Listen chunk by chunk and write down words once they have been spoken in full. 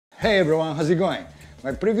Hey everyone, how's it going?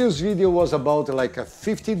 My previous video was about like a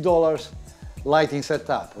 $50 lighting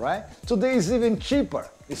setup, right? Today is even cheaper.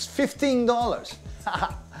 It's $15.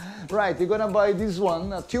 Right, you're gonna buy this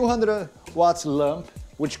one, a 200 watts lamp,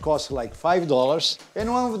 which costs like $5.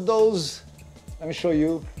 And one of those, let me show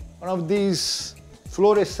you, one of these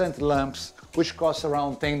fluorescent lamps, which costs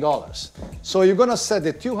around $10. So you're gonna set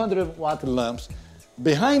the 200 watt lamps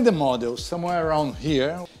behind the model, somewhere around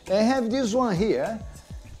here, and have this one here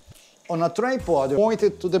on a tripod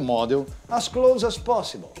pointed to the model as close as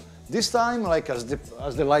possible. This time, like as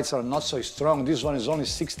the lights are not so strong, this one is only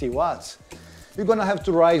 60 watts, you're gonna have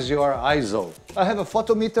to raise your ISO. I have a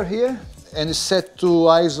photometer here and it's set to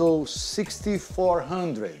ISO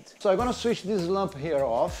 6400. So I'm gonna switch this lamp here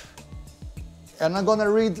off and I'm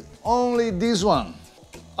gonna read only this one,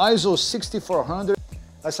 ISO 6400.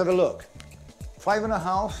 Let's have a look.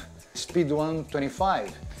 5.5, speed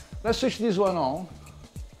 125. Let's switch this one on.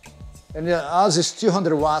 And as it's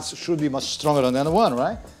 200 watts, should be much stronger than the other one,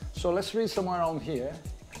 right? So let's read somewhere around here.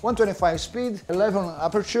 125 speed, 11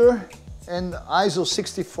 aperture, and ISO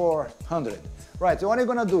 6400. Right, what are you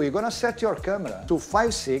gonna do? You're gonna set your camera to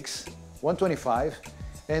 5.6, 125,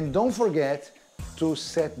 and don't forget to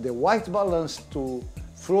set the white balance to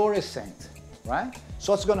fluorescent, right?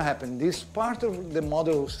 So what's gonna happen? This part of the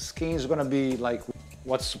model's skin is gonna be like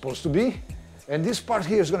what's supposed to be, and this part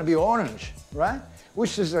here is gonna be orange, right?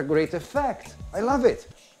 Which is a great effect. I love it,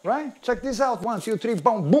 right? Check this out. 1, 2, 3,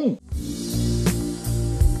 boom, boom.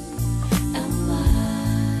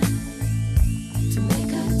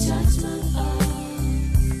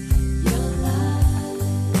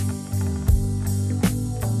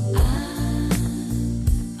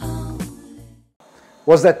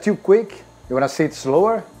 Was that too quick? You wanna see it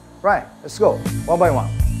slower? Right, let's go, one by one.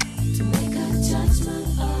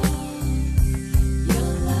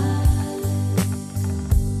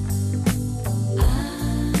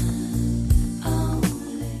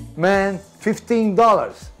 Man,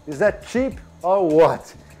 $15. Is that cheap or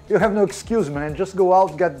what? You have no excuse, man. Just go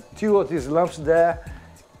out, get 2 of these lamps there,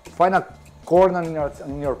 find a corner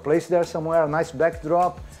in your place there somewhere, a nice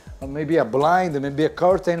backdrop, maybe a blind, maybe a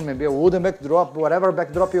curtain, maybe a wooden backdrop, whatever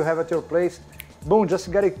backdrop you have at your place. Boom,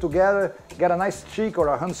 just get it together, get a nice chick or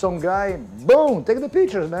a handsome guy, boom, take the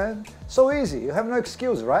pictures, man. So easy, you have no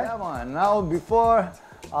excuse, right? Come on, now before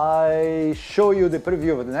I show you the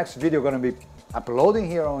preview of the next video gonna be uploading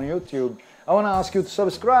here on YouTube, I want to ask you to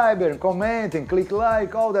subscribe and comment and click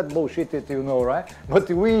like, all that bullshit that you know, right? But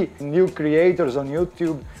we, new creators on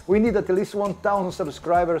YouTube, we need at least 1,000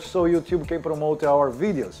 subscribers so YouTube can promote our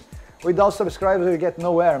videos. Without subscribers, we get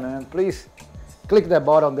nowhere, man. Please click that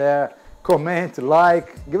button there, comment,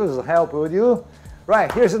 like, give us a help, would you? Right,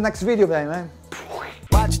 here's the next video, man.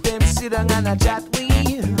 Watch them sit down and a chat with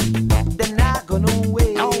you. They're not gonna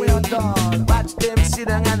wait. Oh, we are done. Watch them sit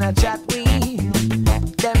down and a chat with you.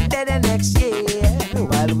 Them dead next year.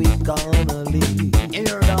 While we gonna live in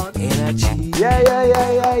a cheap.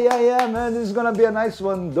 Yeah, man. This is gonna be a nice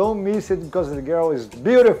one. Don't miss it because the girl is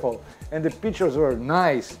beautiful and the pictures were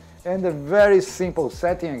nice and a very simple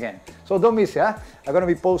setting again. So don't miss it, huh? I'm gonna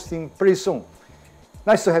be posting pretty soon.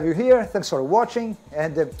 Nice to have you here. Thanks for watching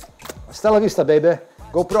and hasta la vista, baby.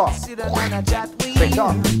 Go pro. They're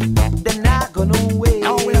not gonna wait.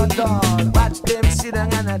 Oh, we are done. Watch them sit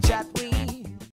down and a chat.